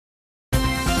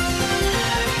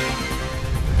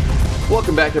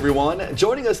Welcome back, everyone.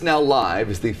 Joining us now live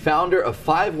is the founder of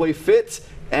WayFit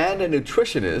and a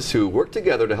nutritionist who work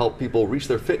together to help people reach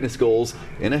their fitness goals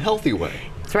in a healthy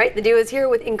way. That's right. The duo is here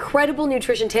with incredible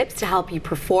nutrition tips to help you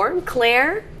perform.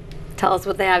 Claire, tell us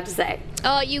what they have to say.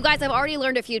 You guys, I've already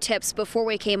learned a few tips before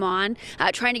we came on,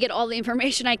 trying to get all the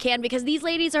information I can because these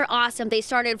ladies are awesome. They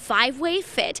started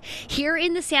WayFit here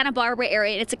in the Santa Barbara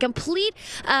area, and it's a complete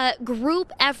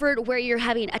group effort where you're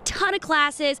having a ton of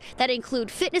classes that include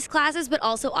fitness classes, but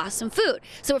also awesome food.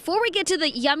 So before we get to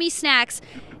the yummy snacks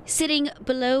sitting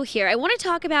below here, I want to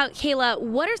talk about, Kayla,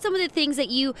 what are some of the things that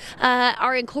you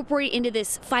are incorporating into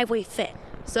this WayFit?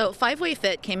 So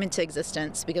WayFit came into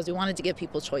existence because we wanted to give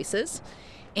people choices.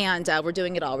 And we're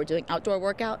doing it all. We're doing outdoor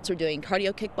workouts, we're doing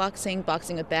cardio kickboxing,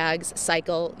 boxing with bags,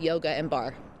 cycle, yoga, and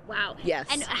bar. Wow. Yes.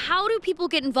 And how do people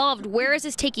get involved? Where is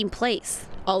this taking place?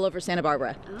 All over Santa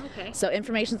Barbara. Oh, okay. So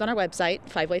information's on our website,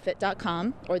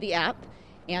 5wayfit.com, or the app,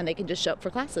 and they can just show up for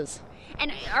classes.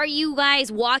 And are you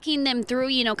guys walking them through,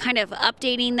 you know, kind of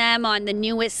updating them on the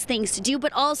newest things to do,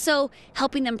 but also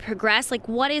helping them progress? Like,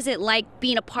 what is it like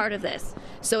being a part of this?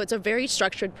 So it's a very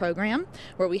structured program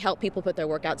where we help people put their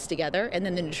workouts together, and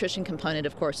then the nutrition component,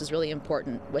 of course, is really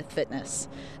important with fitness.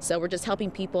 So we're just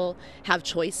helping people have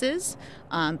choices,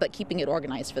 but keeping it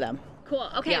organized for them. Cool.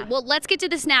 Okay, Yeah. Well, let's get to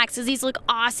the snacks because these look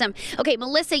awesome. Okay,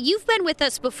 Melissa, you've been with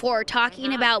us before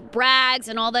talking about brags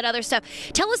and all that other stuff.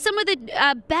 Tell us some of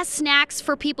the best snacks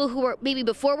for people who are maybe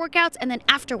before workouts and then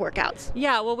after workouts.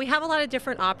 Yeah, well, we have a lot of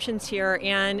different options here,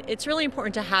 and it's really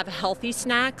important to have healthy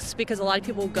snacks because a lot of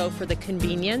people go for the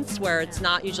convenience where it's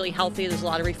not usually healthy. There's a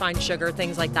lot of refined sugar,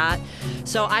 things like that.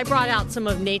 So I brought out some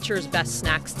of nature's best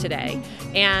snacks today.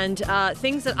 And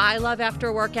things that I love after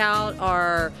a workout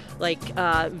are like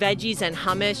veggies and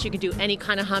hummus. You can do any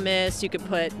kind of hummus. You could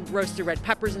put roasted red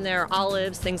peppers in there,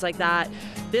 olives, things like that.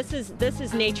 This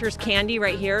is nature's candy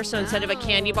right here. So instead of a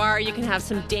candy bar, you can have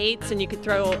some dates and you could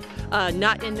throw a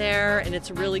nut in there, and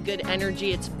it's really good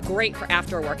energy. It's great for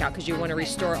after a workout because you want to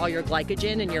restore all your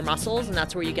glycogen in your muscles, and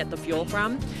that's where you get the fuel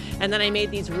from. And then I made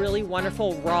these really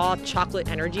wonderful raw chocolate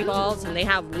energy balls, and they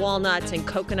have walnuts and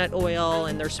coconut oil,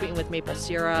 and they're sweetened with maple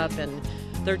syrup, and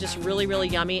they're just really, really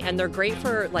yummy, and they're great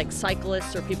for like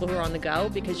cyclists or people who are on the go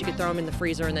because you could throw them in the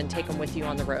freezer and then take them with you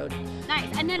on the road. Nice.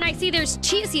 And then I see there's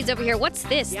chia seeds over here. What's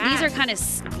this? Yes. These are kind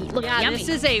of look yummy. This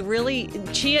is a really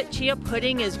chia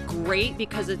pudding is great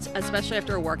because it's especially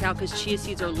after a workout because chia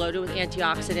seeds are loaded with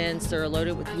antioxidants. They're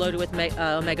loaded with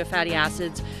omega fatty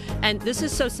acids, and this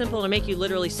is so simple to make. You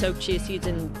literally soak chia seeds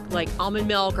in like almond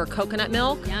milk or coconut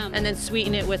milk, Yum. and then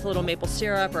sweeten it with a little maple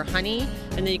syrup or honey,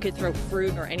 and then you could throw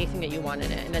fruit or anything that you want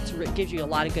in it, and it gives you a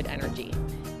lot of good energy.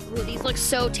 Ooh, these look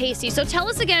so tasty. So tell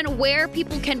us again where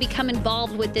people can become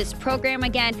involved with this program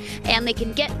again, and they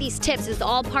can get these tips. It's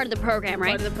all part of the program, right?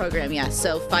 Part of the program, yes.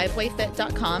 So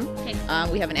 5wayfit.com. Okay.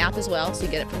 We have an app as well, so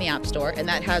you get it from the App Store, and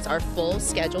that has our full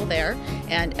schedule there.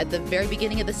 And at the very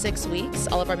beginning of the 6 weeks,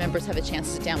 all of our members have a chance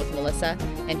to sit down with Melissa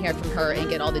and hear from her and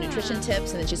get all the nutrition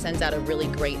tips, and then she sends out a really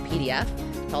great PDF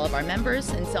to all of our members.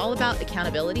 And it's all about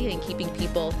accountability and keeping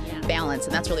people balanced,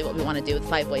 and that's really what we want to do with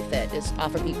WayFit, is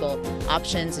offer people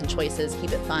options and choices,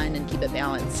 keep it fun and keep it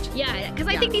balanced. Yeah, because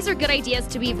I think these are good ideas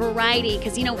to be variety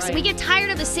because, you know, so we get tired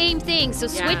of the same thing. So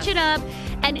switch it up,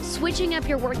 and switching up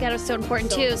your workout is so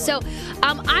important too. So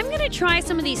I'm going to try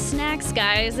some of these snacks,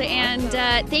 guys, and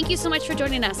thank you so much for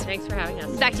joining us. Thanks for having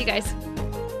us. Back to you guys.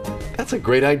 That's a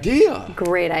great idea.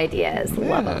 Great ideas.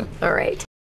 Love them. All right.